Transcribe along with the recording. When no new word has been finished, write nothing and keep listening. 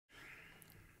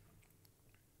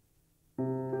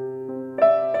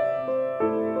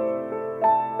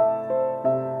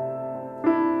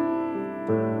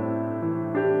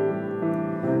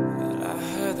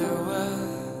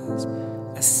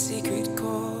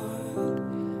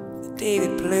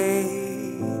David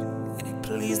played and it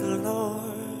pleased the Lord.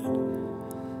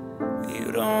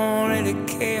 You don't really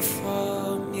care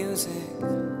for music,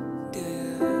 do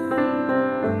you?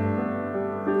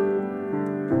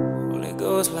 Well, it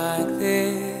goes like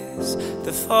this: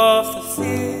 the fourth, the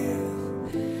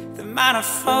fifth, the minor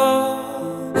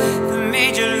fall, the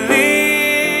major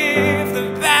lift, the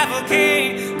baffled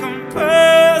king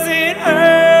composing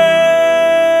her.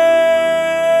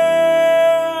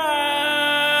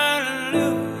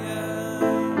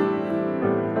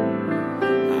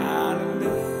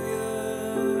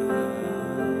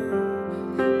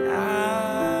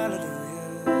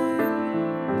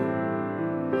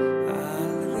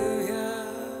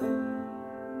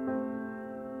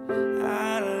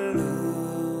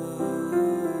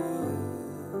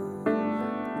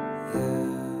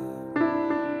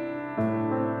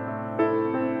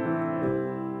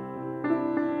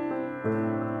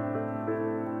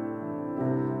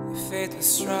 Faith was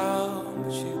strong,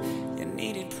 but you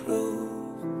needed proof.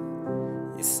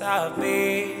 You saw her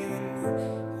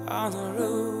bathing on the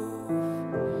roof,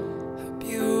 her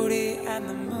beauty and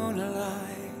the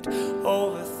moonlight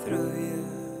overthrew you.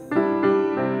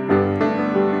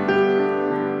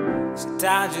 She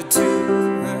tied you to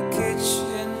her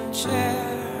kitchen chair,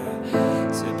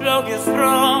 she broke your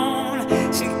throne,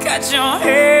 she cut your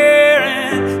hair,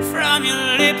 and from your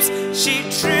lips she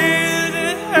drew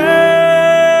the hair.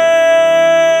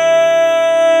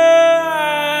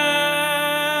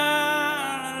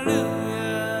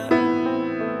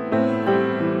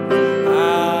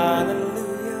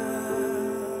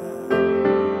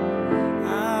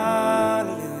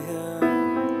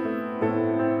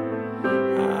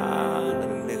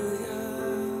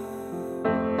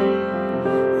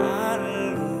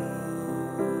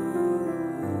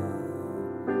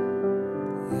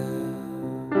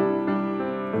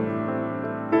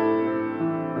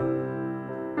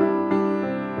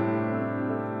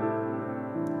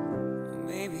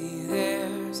 Maybe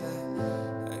there's a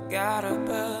God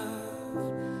above.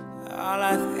 All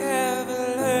I've ever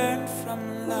learned from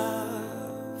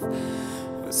love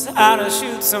was how to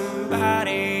shoot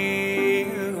somebody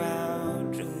who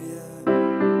outdrew you.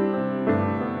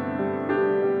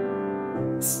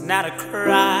 It's not a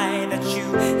cry that you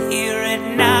hear at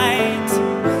night.